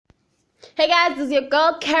Hey guys, this is your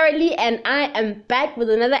girl Carolee and I am back with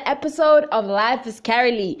another episode of Life is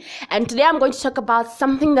Carolee. And today I'm going to talk about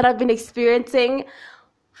something that I've been experiencing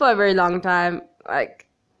for a very long time, like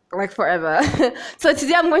forever. So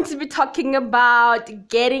today I'm going to be talking about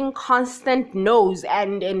getting constant no's,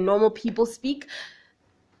 and in normal people speak,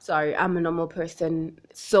 sorry, I'm a normal person,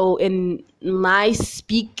 so in my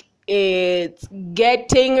speak, it's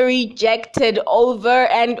getting rejected over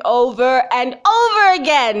and over and over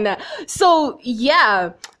again. So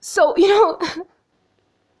yeah,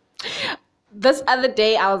 this other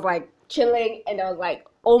day I was like chilling and I was like,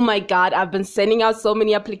 oh my God, I've been sending out so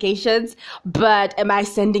many applications, but am I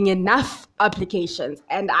sending enough applications?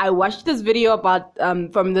 And I watched this video about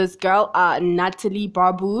from this girl, Natalie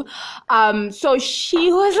Barbu. So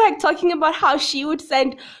she was like talking about how she would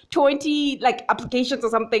send 20 like applications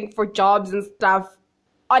or something for jobs and stuff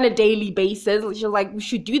on a daily basis. She was like, we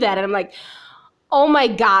should do that. And I'm like, oh my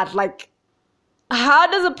God, like how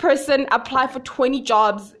does a person apply for 20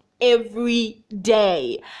 jobs every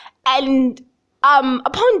day? And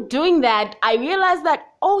upon doing that, I realized that,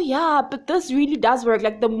 oh yeah, but this really does work.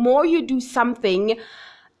 Like the more you do something,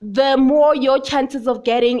 the more your chances of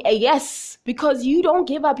getting a yes, because you don't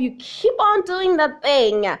give up. You keep on doing that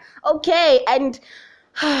thing. Okay. And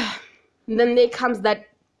then there comes that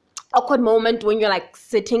awkward moment when you're like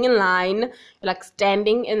sitting in line, you're like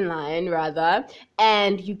standing in line rather,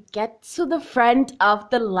 and you get to the front of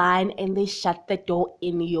the line and they shut the door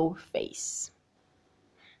in your face.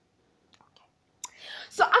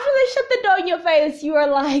 So after they shut the door in your face, you are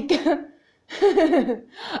like,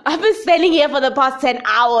 I've been standing here for the past 10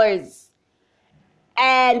 hours.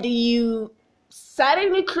 And you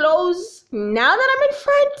suddenly close now that I'm in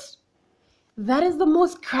front. That is the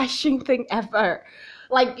most crushing thing ever.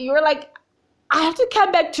 Like, you're like, I have to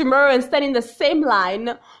come back tomorrow and stand in the same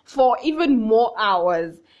line for even more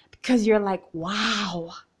hours. Because you're like,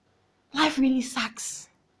 wow, life really sucks.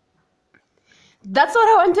 That's what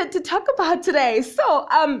I wanted to talk about today. So,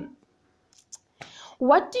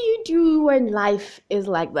 what do you do when life is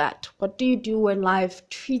like that? What do you do when life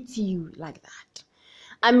treats you like that?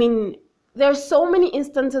 I mean, there's so many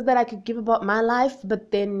instances that I could give about my life, but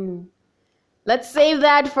then let's save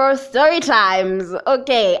that for story times.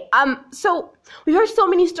 Okay. So we heard so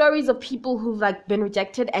many stories of people who've like been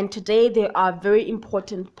rejected, and today they are very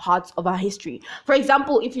important parts of our history. For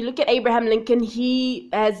example, if you look at Abraham Lincoln, he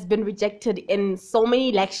has been rejected in so many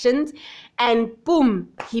elections, and boom,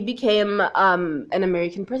 he became an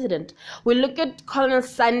American president. We look at Colonel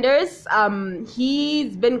Sanders.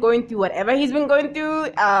 He's been going through whatever he's been going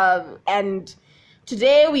through, and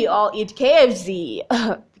today we all eat KFC.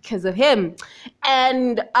 Because of him.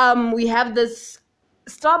 And we have this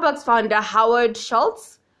Starbucks founder, Howard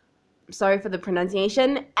Schultz. Sorry for the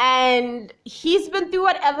pronunciation. And he's been through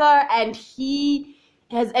whatever, and he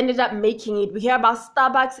has ended up making it. We hear about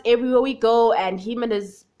Starbucks everywhere we go, and him and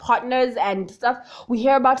his partners and stuff. We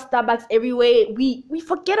hear about Starbucks everywhere. We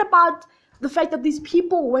forget about the fact that these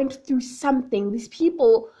people went through something. These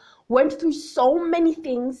people went through so many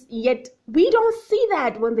things, yet we don't see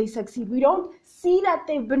that when they succeed. We don't see that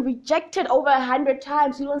they've been rejected over 100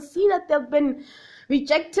 times. We don't see that they've been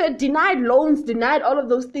rejected, denied loans, denied all of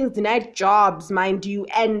those things, denied jobs, mind you.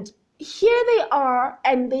 And here they are,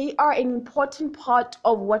 and they are an important part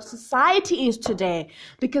of what society is today,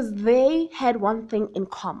 because they had one thing in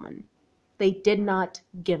common. They did not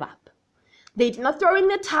give up. They did not throw in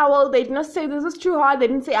the towel. They did not say, this is too hard. They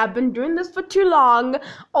didn't say, I've been doing this for too long.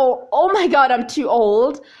 Or, oh my God, I'm too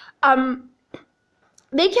old.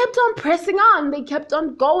 They kept on pressing on. They kept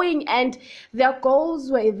on going, and their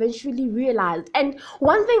goals were eventually realized. And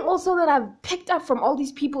one thing also that I've picked up from all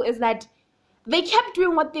these people is that they kept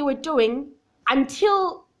doing what they were doing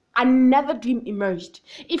until another dream emerged.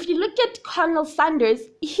 If you look at Colonel Sanders,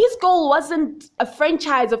 his goal wasn't a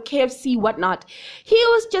franchise of KFC, whatnot. He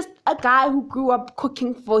was just a guy who grew up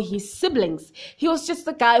cooking for his siblings. He was just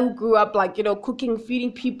a guy who grew up cooking,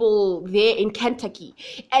 feeding people there in Kentucky.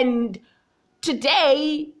 And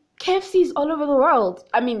today, KFC is all over the world.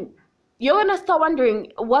 I mean, you're going to start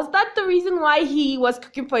wondering, was that the reason why he was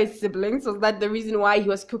cooking for his siblings? Was that the reason why he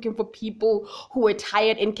was cooking for people who were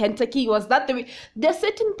tired in Kentucky? Was that there's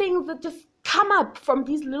certain things that just come up from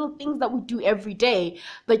these little things that we do every day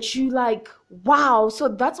that you like, wow. So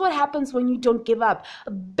that's what happens when you don't give up.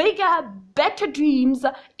 Bigger, better dreams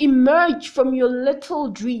emerge from your little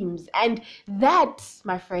dreams. And that,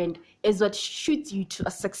 my friend, is what shoots you to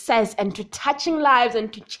a success and to touching lives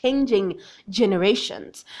and to changing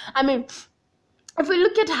generations. I mean, if we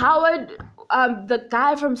look at Howard the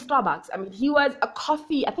guy from Starbucks. I mean, he was a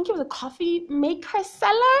coffee, I think he was a coffee maker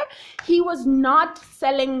seller. He was not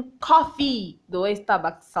selling coffee the way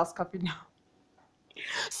Starbucks sells coffee now.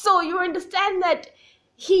 So you understand that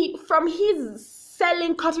from his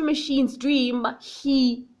selling coffee machines dream,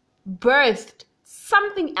 he birthed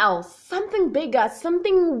something else, something bigger,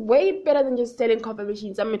 something way better than just selling coffee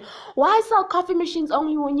machines. I mean, why sell coffee machines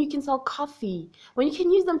only when you can sell coffee? When you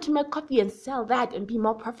can use them to make coffee and sell that and be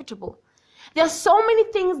more profitable? There's so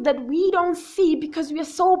many things that we don't see because we are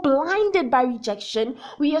so blinded by rejection.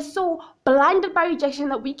 We are so blinded by rejection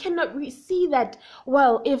that we cannot see that,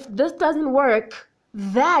 well, if this doesn't work,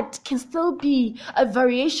 that can still be a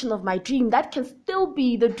variation of my dream. That can still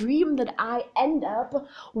be the dream that I end up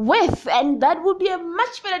with. And that would be a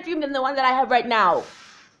much better dream than the one that I have right now.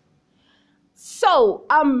 So,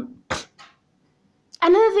 another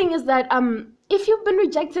thing is that if you've been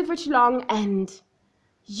rejected for too long and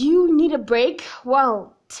you need a break,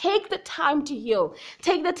 well, take the time to heal.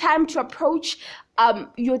 Take the time to approach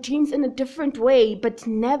your dreams in a different way, but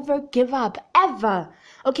never give up, ever.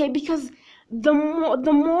 Okay, because the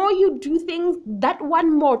more you do things, that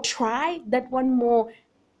one more try, that one more,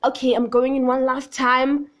 okay, I'm going in one last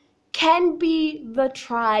time, can be the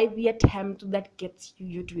try, the attempt that gets you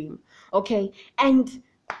your dream. Okay, and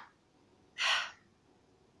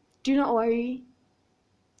do not worry.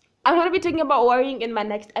 I'm going to be talking about worrying in my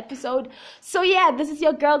next episode. So yeah, this is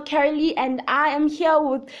your girl Carrie Lee, and I am here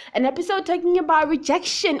with an episode talking about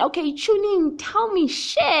rejection. Okay, tune in, tell me,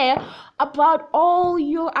 share about all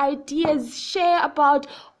your ideas, share about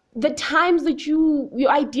the times that your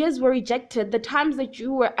ideas were rejected, the times that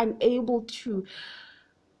you were unable to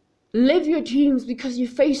live your dreams because you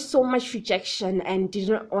faced so much rejection and didn't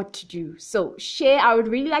know what to do. So share. I would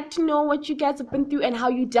really like to know what you guys have been through and how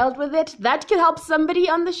you dealt with it. That could help somebody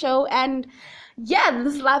on the show. And yeah,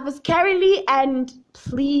 this life is Carrie Lee, and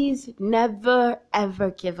please never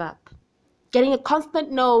ever give up. Getting a constant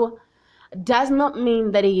no does not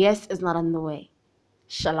mean that a yes is not on the way.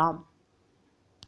 Shalom.